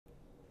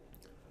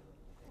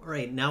All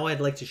right, now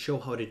I'd like to show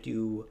how to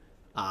do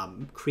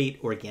create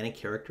organic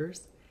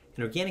characters.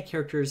 And organic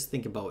characters,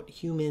 think about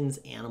humans,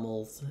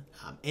 animals,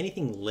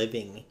 anything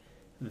living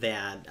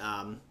that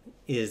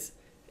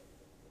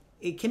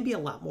it can be a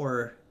lot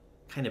more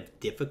kind of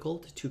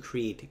difficult to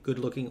create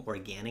good-looking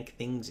organic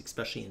things,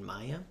 especially in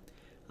Maya.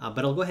 But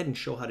I'll go ahead and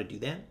show how to do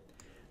that.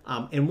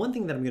 And one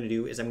thing that I'm going to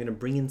do is I'm going to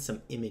bring in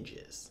some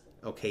images.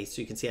 Okay, so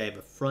you can see I have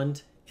a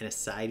front and a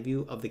side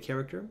view of the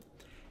character.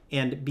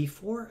 And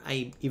before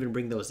I even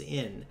bring those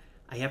in,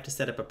 I have to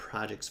set up a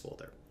projects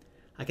folder.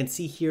 I can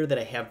see here that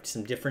I have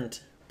some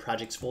different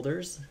projects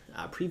folders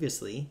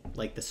previously,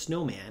 like the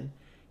snowman.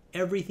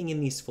 Everything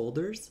in these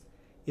folders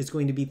is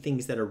going to be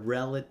things that are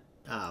relevant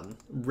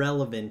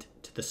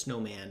to the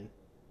snowman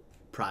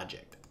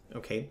project.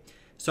 Okay,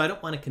 so I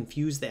don't want to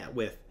confuse that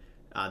with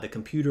the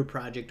computer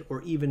project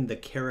or even the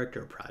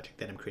character project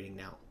that I'm creating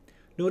now.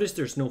 Notice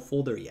there's no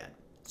folder yet.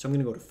 So I'm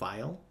going to go to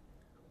File,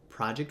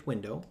 Project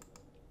Window,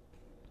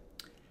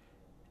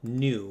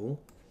 New,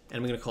 and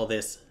I'm going to call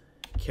this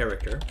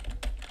Character.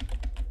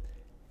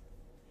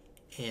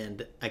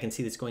 And I can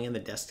see this going on the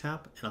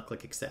desktop, and I'll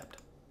click Accept.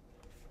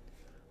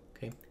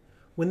 Okay.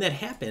 When that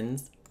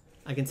happens,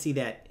 I can see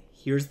that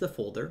here's the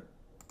folder.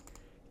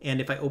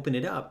 And if I open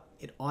it up,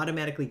 it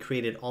automatically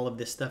created all of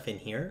this stuff in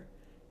here.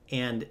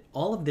 And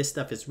all of this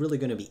stuff is really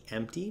going to be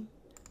empty.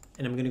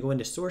 And I'm going to go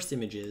into Source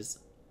Images,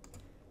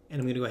 and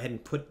I'm going to go ahead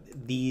and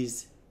put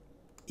these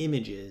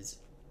images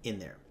in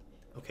there.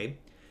 Okay.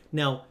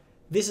 Now,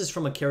 this is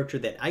from a character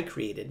that I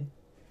created,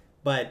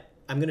 but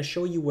I'm going to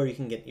show you where you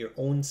can get your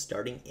own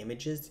starting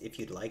images if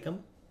you'd like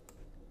them.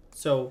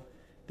 So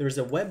there's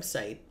a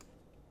website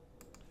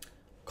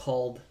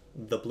called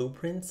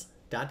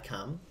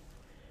theblueprints.com.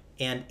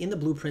 And in the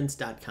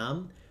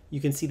blueprints.com,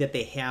 you can see that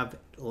they have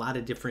a lot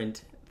of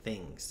different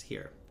things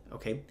here.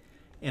 Okay.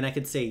 And I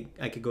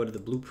could go to the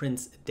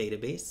blueprints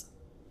database,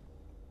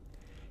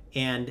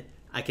 and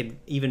I could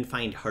even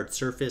find hard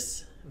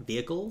surface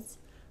vehicles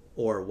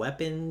or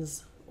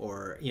weapons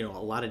or, a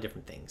lot of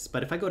different things.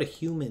 But if I go to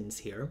humans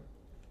here,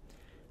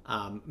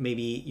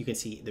 maybe you can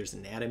see there's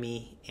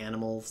anatomy,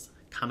 animals,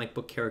 comic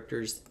book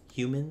characters,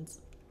 humans.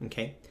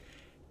 Okay.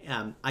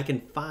 I can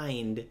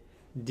find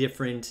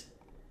different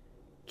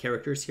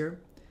characters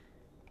here.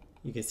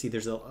 You can see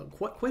there's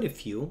quite a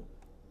few.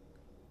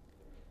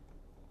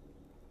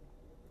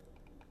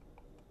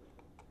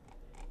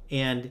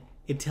 And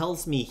it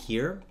tells me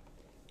here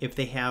if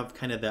they have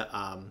kind of the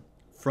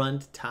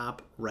front,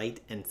 top, right,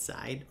 and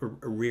side, or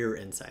rear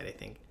and side, I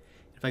think.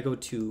 If I go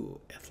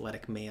to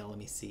athletic male, let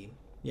me see.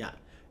 Yeah,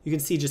 you can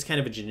see just kind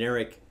of a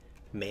generic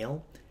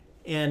male.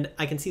 And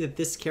I can see that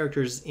this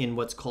character is in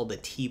what's called a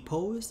T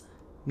pose,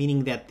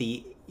 meaning that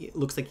it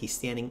looks like he's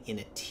standing in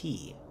a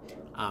T.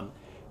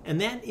 And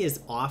that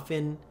is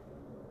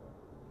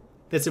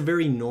that's a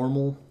very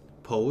normal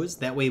pose.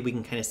 That way we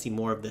can kind of see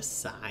more of the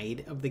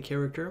side of the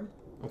character.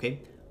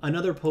 Okay.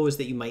 Another pose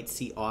that you might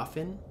see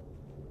often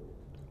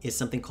is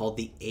something called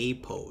the A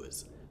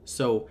pose.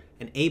 So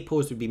an A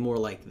pose would be more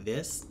like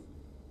this,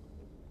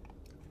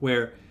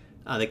 where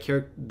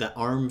the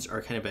arms are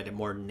kind of at a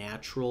more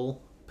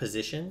natural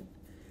position,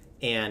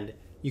 and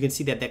you can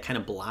see that kind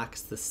of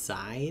blocks the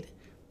side,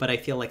 but I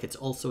feel like it's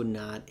also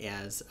not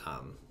as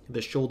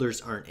the shoulders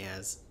aren't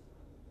as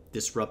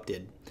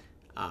disrupted.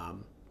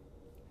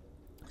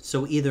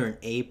 So either an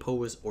A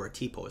pose or a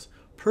T pose.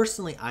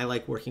 Personally, I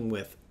like working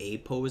with A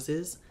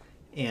poses,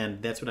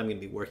 and that's what I'm going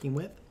to be working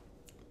with.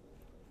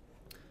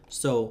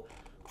 So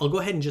I'll go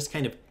ahead and just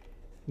kind of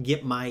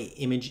get my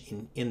image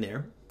in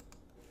there.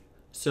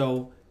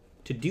 So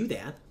to do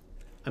that,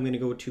 I'm going to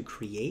go to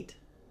Create,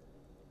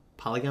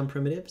 Polygon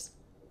Primitives,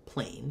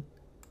 Plane.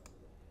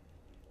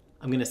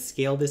 I'm going to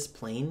scale this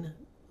plane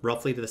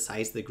roughly to the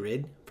size of the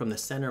grid from the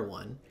center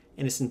one.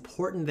 And it's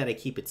important that I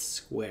keep it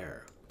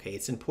square. Okay,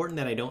 it's important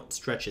that I don't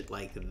stretch it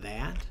like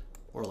that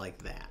or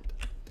like that.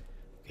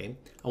 Okay,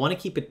 I want to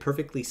keep it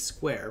perfectly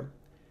square.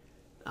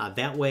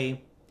 That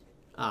way,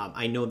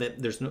 I know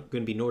that there's going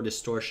to be no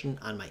distortion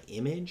on my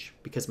image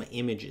because my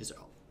image is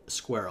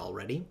square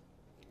already.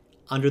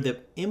 Under the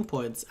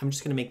inputs, I'm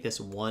just going to make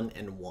this 1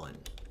 and 1.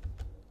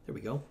 There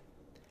we go.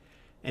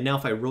 And now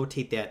if I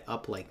rotate that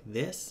up like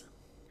this,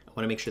 I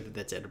want to make sure that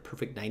that's at a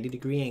perfect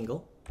 90-degree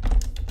angle.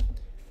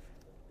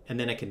 And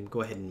then I can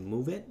go ahead and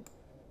move it.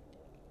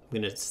 I'm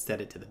going to set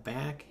it to the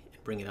back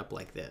and bring it up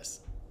like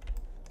this.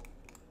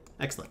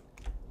 Excellent.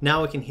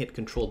 Now I can hit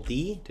Control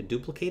D to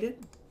duplicate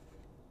it.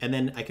 And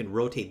then I can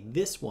rotate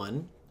this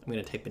one. I'm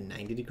going to type in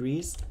 90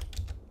 degrees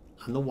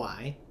on the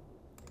Y.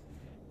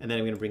 And then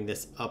I'm going to bring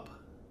this up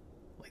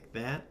like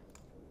that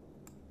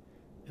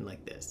and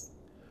like this.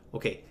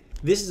 Okay,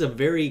 this is a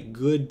very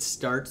good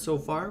start so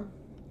far.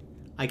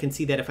 I can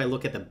see that if I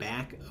look at the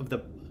back of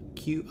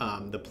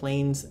the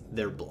planes,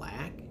 they're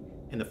black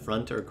and the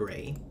front are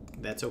gray.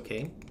 That's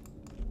okay.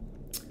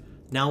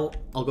 Now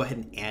I'll go ahead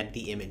and add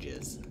the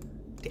images.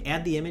 To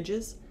add the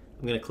images,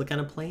 I'm going to click on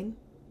a plane,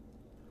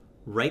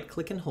 right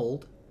click and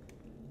hold,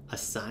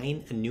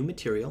 assign a new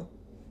material,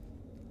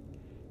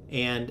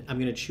 and I'm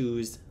going to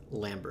choose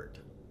Lambert.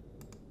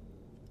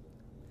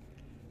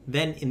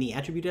 Then in the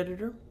attribute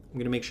editor, I'm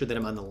going to make sure that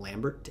I'm on the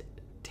Lambert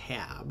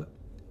tab.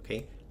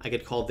 Okay, I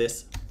could call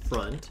this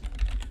front.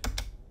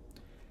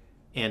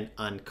 And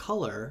on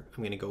color,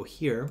 I'm going to go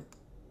here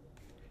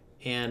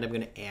and I'm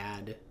going to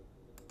add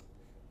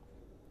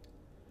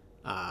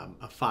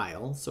a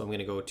file. So I'm going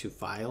to go to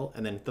File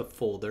and then the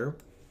folder.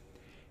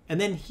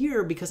 And then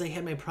here, because I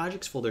had my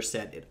projects folder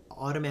set, it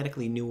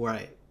automatically knew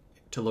where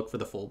to look for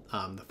the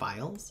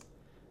files.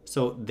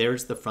 So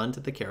there's the front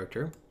of the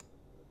character.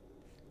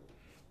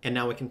 And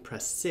now I can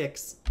press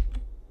 6,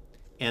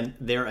 and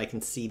there I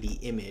can see the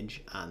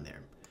image on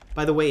there.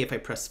 By the way, if I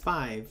press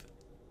 5,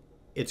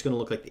 it's going to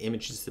look like the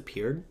image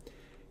disappeared.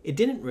 It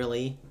didn't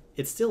really.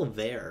 It's still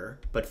there,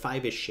 but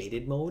 5 is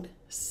shaded mode.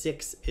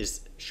 6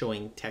 is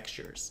showing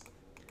textures.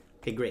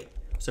 Okay, great.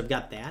 So I've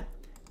got that.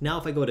 Now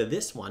if I go to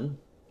this one,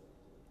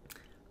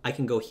 I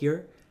can go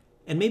here,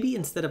 and maybe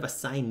instead of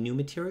assign new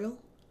material,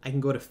 I can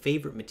go to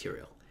favorite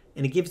material.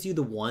 And it gives you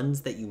the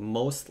ones that you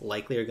most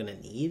likely are going to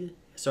need.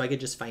 So I could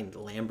just find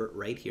Lambert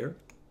right here.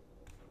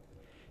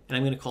 And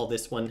I'm going to call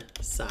this one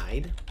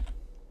side.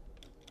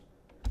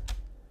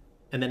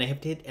 And then I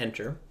have to hit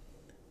enter.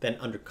 Then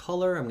under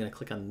color, I'm going to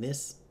click on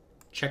this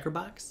checker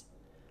box.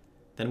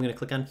 Then I'm going to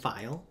click on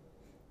file,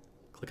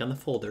 click on the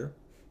folder.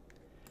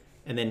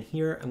 And then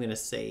here, I'm going to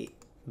say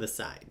the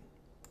side.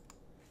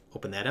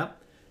 Open that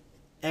up.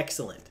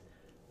 Excellent.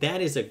 That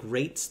is a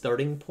great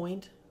starting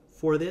point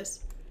for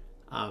this.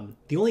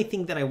 The only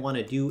thing that I want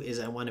to do is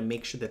I want to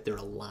make sure that they're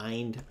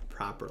aligned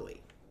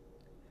properly.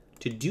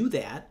 To do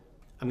that,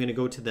 I'm going to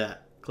go to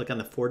click on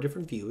the 4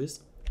 different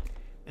views.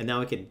 And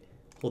now I can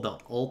hold down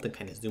Alt and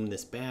kind of zoom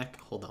this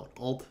back. Hold down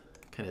Alt,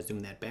 kind of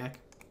zoom that back.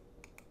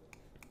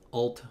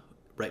 Alt,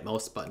 right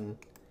mouse button,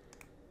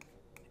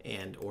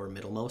 and or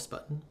middle mouse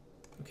button.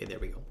 Okay, there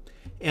we go.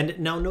 And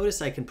now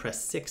notice I can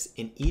press 6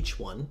 in each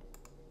one.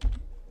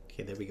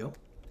 Okay, there we go.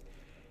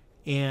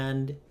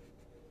 And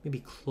maybe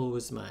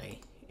close my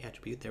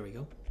attribute. There we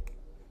go.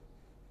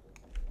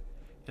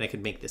 And I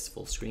could make this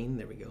full screen.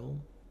 There we go.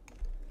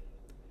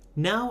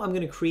 Now I'm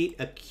going to create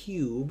a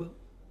cube.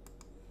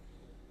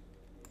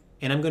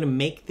 And I'm going to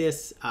make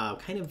this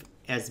kind of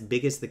as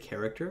big as the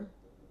character.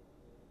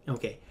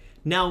 Okay.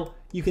 Now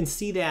you can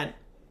see that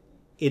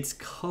it's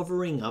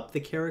covering up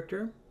the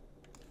character.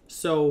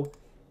 So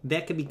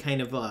that could be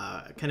kind of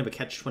a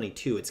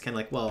catch-22. It's kind of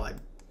like, well,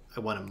 I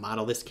want to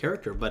model this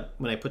character, but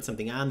when I put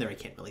something on there, I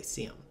can't really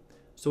see him.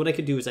 So what I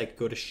could do is I could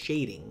go to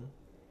shading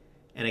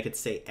and I could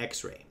say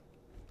X-ray.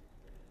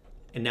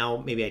 And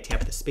now maybe I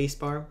tap the space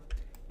bar.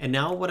 And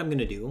now what I'm going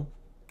to do,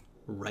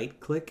 right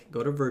click,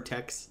 go to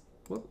vertex.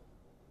 Whoop.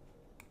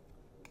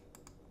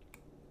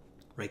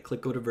 Right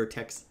click, go to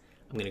vertex.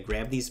 I'm going to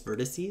grab these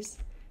vertices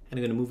and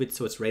I'm going to move it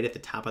so it's right at the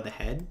top of the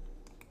head.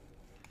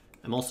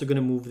 I'm also going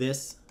to move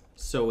this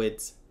so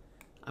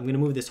I'm going to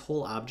move this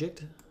whole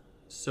object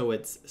so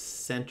it's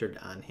centered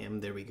on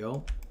him. There we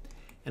go.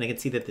 And I can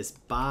see that this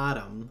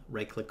bottom,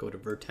 right click, go to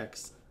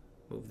vertex,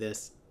 move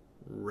this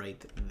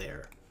right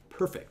there.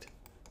 Perfect.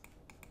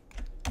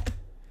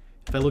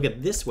 If I look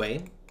at this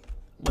way,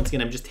 once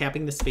again, I'm just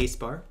tapping the space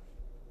bar,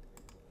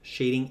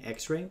 shading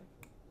X-ray,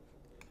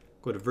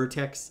 go to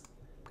vertex,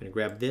 I'm going to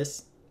grab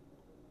this,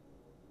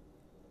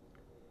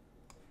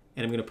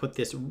 and I'm going to put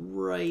this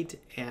right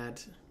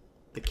at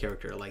the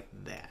character like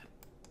that.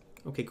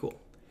 Okay,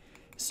 cool.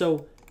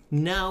 So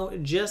now,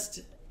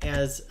 just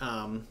as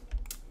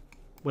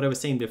what I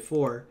was saying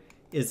before,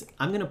 is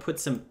I'm going to put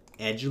some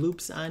edge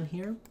loops on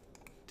here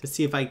to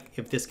see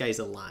if this guy's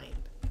aligned.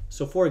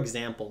 So for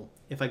example,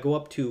 if I go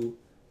up to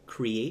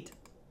Create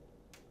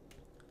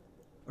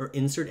or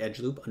Insert Edge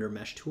Loop under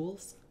Mesh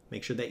Tools,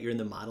 make sure that you're in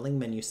the Modeling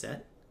menu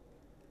set,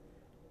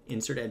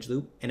 Insert Edge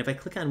Loop, and if I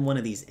click on one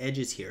of these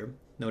edges here,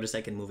 notice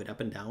I can move it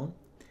up and down.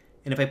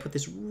 And if I put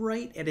this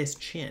right at his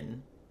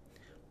chin,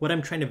 what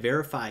I'm trying to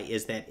verify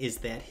is that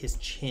his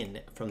chin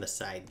from the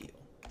side view.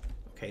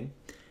 Okay.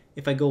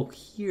 If I go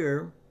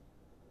here,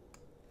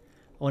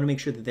 I want to make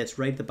sure that that's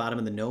right at the bottom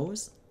of the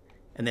nose,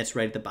 and that's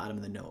right at the bottom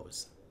of the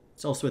nose.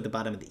 It's also at the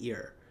bottom of the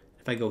ear.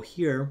 If I go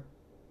here,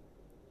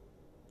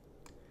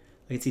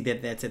 I can see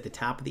that that's at the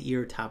top of the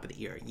ear, top of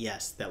the ear.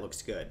 Yes, that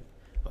looks good.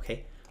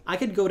 Okay. I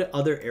could go to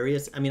other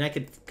areas. I mean, I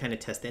could kind of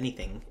test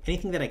anything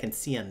that I can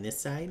see on this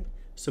side.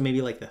 So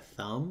maybe like the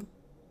thumb,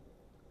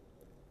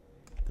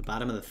 the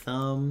bottom of the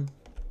thumb.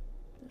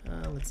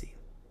 Let's see.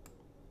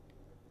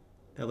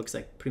 That looks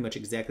like pretty much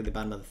exactly the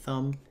bottom of the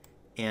thumb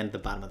and the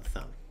bottom of the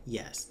thumb.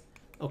 Yes.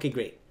 Okay,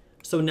 great.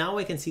 So now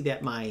I can see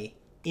that my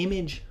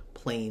image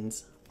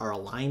planes are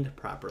aligned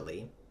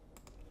properly.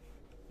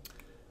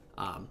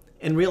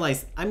 And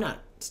realize I'm not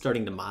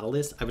starting to model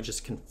this. I was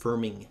just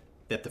confirming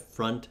that the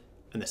front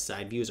and the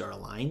side views are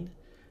aligned.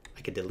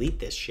 I could delete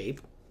this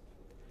shape.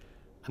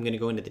 I'm going to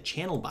go into the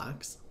channel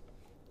box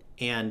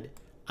and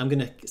I'm going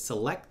to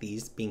select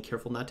these, being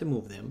careful not to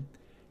move them.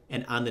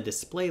 And on the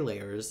display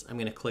layers, I'm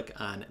going to click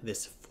on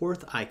this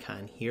 4th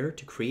icon here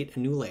to create a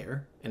new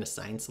layer and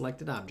assign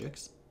selected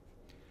objects.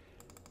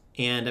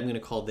 And I'm going to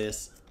call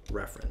this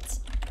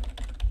reference.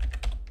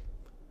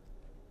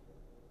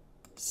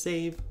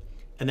 Save.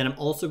 And then I'm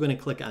also going to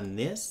click on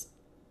this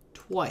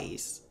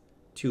twice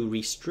to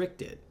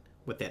restrict it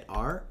with that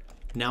R.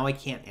 Now I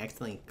can't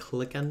accidentally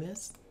click on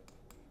this.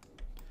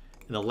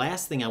 And the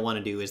last thing I want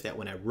to do is that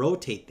when I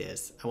rotate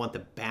this, I want the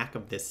back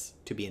of this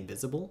to be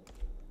invisible.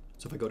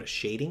 So if I go to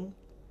shading,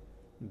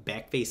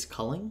 backface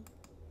culling,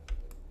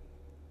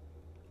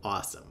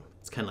 awesome.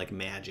 It's kind of like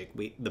magic.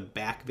 The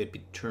back of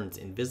it turns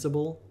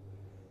invisible,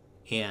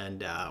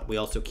 and we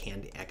also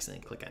can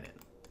accidentally click on it.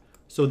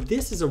 So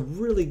this is a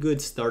really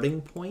good starting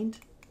point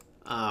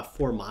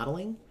for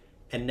modeling.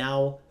 And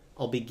now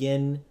I'll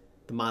begin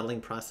the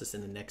modeling process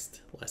in the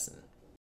next lesson.